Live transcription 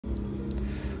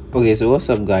Okay, so what's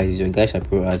up guys, your guy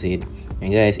Shapiro Azid,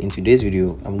 and guys, in today's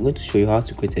video I'm going to show you how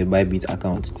to create a BYBIT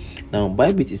account. Now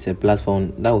BYBIT is a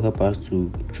platform that will help us to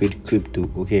trade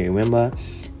crypto. Okay, remember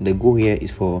the goal here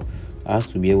is for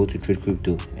us to be able to trade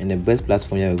crypto, and the best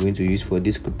platform that we're going to use for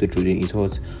this crypto trading is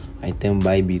what I term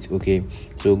BYBIT. Okay,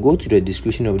 so go to the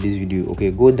description of this video.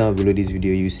 Okay, go down below this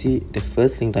video, you see the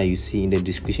first link that you see in the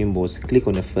description box. Click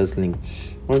on the first link.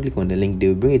 When you click on the link, they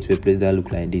will bring you to a place that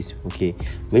look like this. Okay,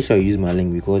 make sure you use my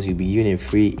link because you'll be given a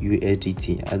free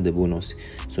USDT as the bonus,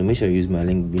 so make sure you use my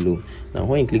link below. Now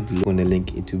when you click below on the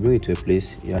link, it will bring you to a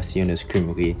place you are seeing on the screen.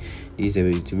 Okay, this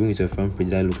is to bring you to a front page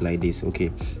that look like this.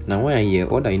 Okay, now when you're here,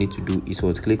 all that you need to do is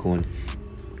what, click on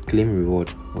claim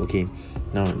reward. Okay,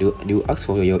 now they will ask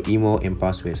for your email and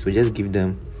password, so just give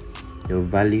them your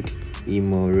valid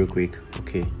email real quick.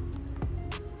 Okay,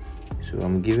 so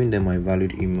I'm giving them my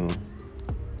valid email.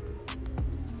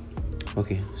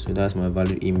 Okay, so that's my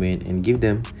valid email, and give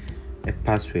them a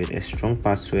password, a strong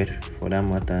password for that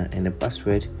matter, and a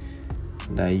password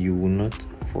that you will not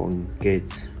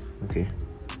forget. Okay,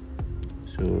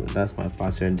 so that's my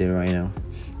password there right now.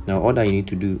 Now all that you need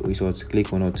to do is what,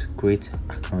 click on what, create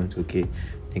account. Okay,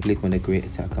 then click on the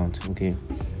create account. Okay,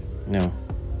 now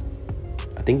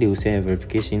I think they will send a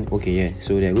verification. Okay, yeah,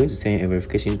 so they're going to send a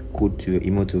verification code to your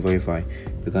email to verify.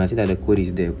 You can see that the code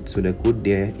is there, so the code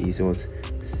there is what,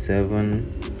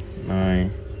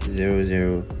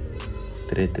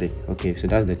 790033. okay, so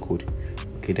that's the code.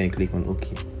 Okay, then click on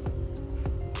okay.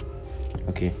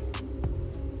 Okay,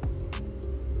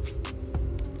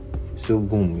 so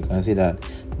boom, you can see that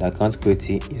the account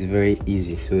creating is very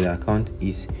easy. So the account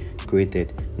is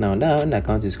created. Now that when the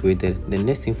account is created, the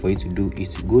next thing for you to do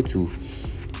is to go to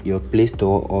your Play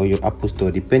Store or your Apple Store,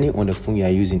 depending on the phone you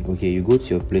are using. Okay, you go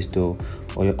to your Play Store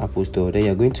or your Apple Store, then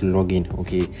you're going to log in.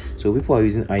 Okay, so people are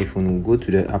using iPhone, go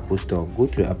to the Apple Store, go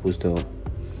to the Apple Store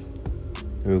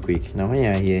real quick. Now when you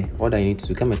are here, all that you need to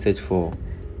do, come and search for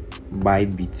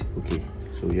BYBIT. Okay,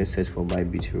 so just search for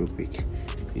BYBIT real quick.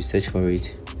 You search for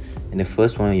it, and the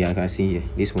first one you can see here,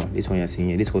 this one you're seeing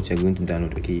here, this is what you're going to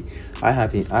download. Okay, I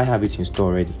have it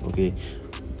installed already. Okay,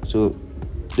 so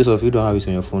those of you don't have it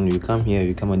on your phone, you come here,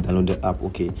 you come and download the app.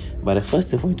 Okay, but the first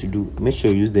thing for you to do, make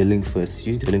sure you use the link first.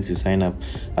 Use the link to sign up.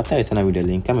 After you sign up with the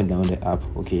link, come and download the app.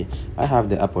 Okay, I have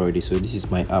the app already, so this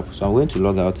is my app. So I'm going to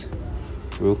log out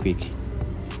real quick.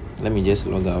 Let me just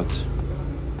log out.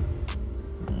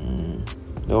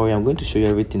 Don't worry, I'm going to show you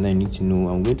everything I need to know.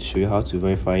 I'm going to show you how to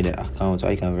verify the account, how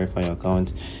you can verify your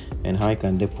account, and how you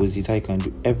can deposit, how you can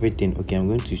do everything. Okay, I'm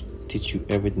going to teach you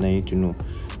everything I need to know.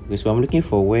 Okay, so I'm looking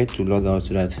for where to log out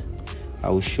so that I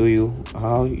will show you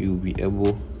how you'll be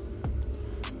able.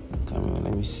 Come on,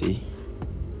 let me see.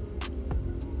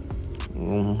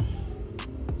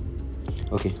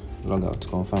 Okay, log out,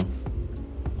 confirm.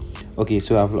 Okay,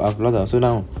 so I've logged out. So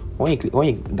now when you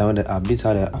download the app, this is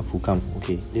how the app will come.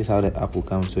 Okay, this is how the app will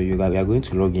come. So you are going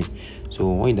to log in.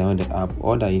 So when you download the app,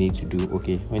 all that you need to do,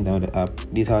 okay, when you download the app,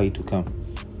 this is how it will come.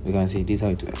 You can see this is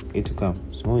how it will come.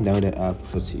 So when you download the app,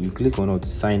 so you click on what,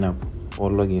 sign up or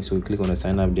login. So you click on the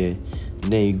sign up there,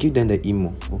 then you give them the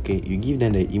email. Okay, you give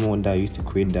them the email that you used to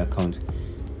create the account,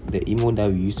 the email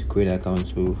that we used to create the account.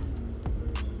 So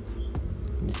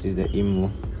this is the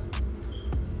email.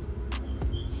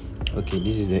 Okay,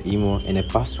 this is the email, and the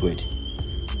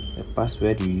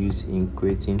password you use in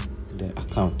creating the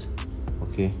account.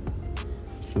 Okay,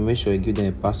 so make sure you give them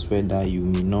a password that you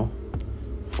may not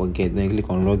forget. Then click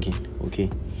on login. Okay,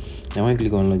 now when you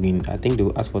click on login, I think they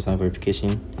will ask for some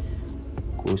verification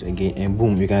codes again, and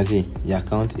boom, you can see your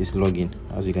account is logging,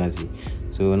 as you can see.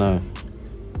 So now,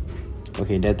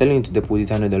 okay, they're telling you to deposit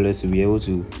 $100 to be able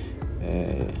to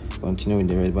continue with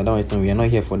the rest, but that one, we are not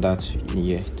here for that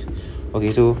yet.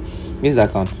 Okay, so this is the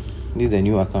account, this is the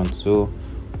new account. So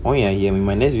when you are here, in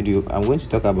my next video I'm going to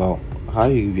talk about how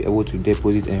you'll be able to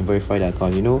deposit and verify the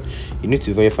account. You know, you need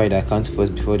to verify the account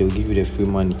first before they will give you the free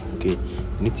money. Okay,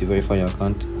 you need to verify your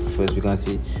account first. You can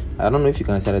see, I don't know if you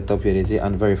can see at the top here, they say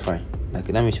unverify. Like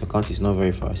that means your account is not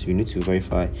verified, so you need to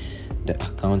verify the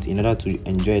account in order to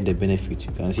enjoy the benefit.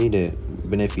 You can see the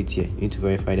benefit here. You need to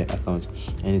verify the account,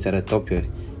 and it's at the top here,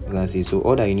 you can see. So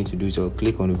all that you need to do is to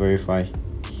click on verify.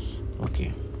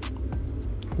 Okay,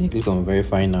 you click on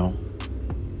verify now.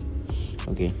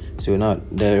 Okay, so now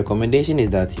the recommendation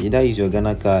is that either use your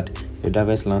Ghana card, your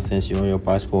driver's license, your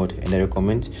passport, and I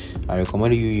recommend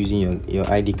you using your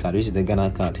ID card, which is the Ghana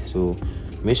card. So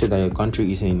make sure that your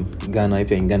country is in Ghana.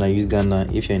 If you're in Ghana, use Ghana.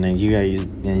 If you're in Nigeria, use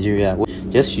Nigeria.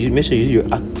 Just make sure you use your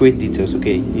accurate details.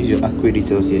 Okay, use your accurate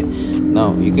details here.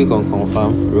 Now you click on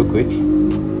confirm real quick.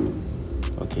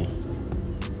 Okay,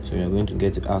 so you're going to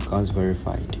get your accounts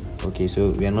verified. Okay, so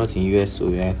we are not in US, so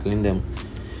we are telling them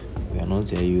we are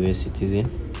not a US citizen.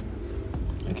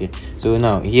 Okay, so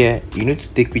now here you need to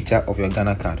take picture of your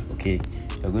Ghana card. Okay,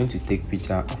 you're going to take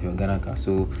picture of your Ghana card.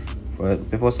 So for the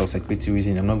purpose of security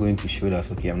reason, I'm not going to show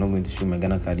that. Okay, I'm not going to show my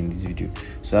Ghana card in this video.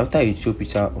 So after you show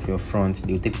picture of your front,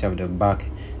 they'll take picture of the back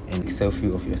and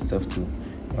selfie of yourself too.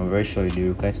 I'm very sure they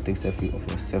require to take selfie of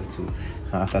yourself too.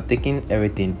 Now, after taking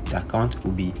everything, your account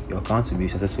will be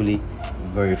successfully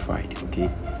verified. Okay,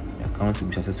 your account will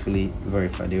be successfully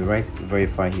verified. They write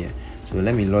verify here. So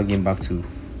let me log in back to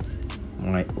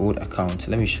my old account.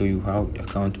 Let me show you how the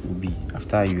account will be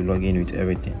after you log in with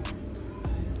everything.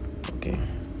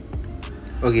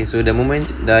 Okay, so the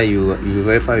moment that you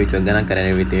verify with your Ghana card and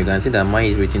everything, you can see that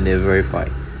mine is written there verify.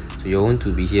 So you want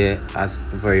to be here as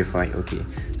verify. Okay,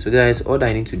 so guys, all that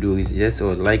I need to do is just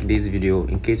like this video.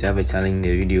 In case you have a challenge in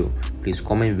the video, please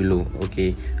comment below.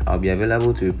 Okay, I'll be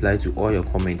available to reply to all your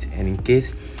comments, and in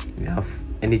case you have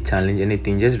any challenge,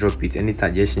 anything, just drop it. Any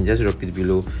suggestion, just drop it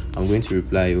below. I'm going to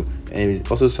reply you. And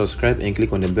also subscribe and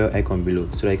click on the bell icon below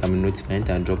so that you can be notified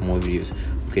and drop more videos.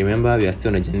 Okay, remember we are still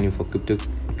on a journey for crypto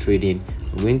trading.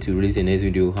 I'm going to release the next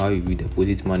video how you will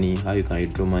deposit money, how you can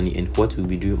withdraw money, and what we'll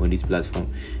be doing on this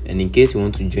platform. And in case you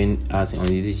want to join us on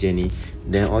this journey,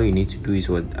 then all you need to do is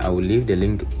what I will leave the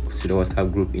link to the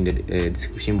WhatsApp group in the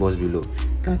description box below.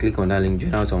 You can click on that link,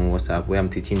 join us on WhatsApp, where I'm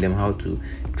teaching them how to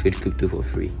trade crypto for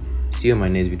free. See you in my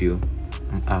next video.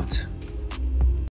 I'm out.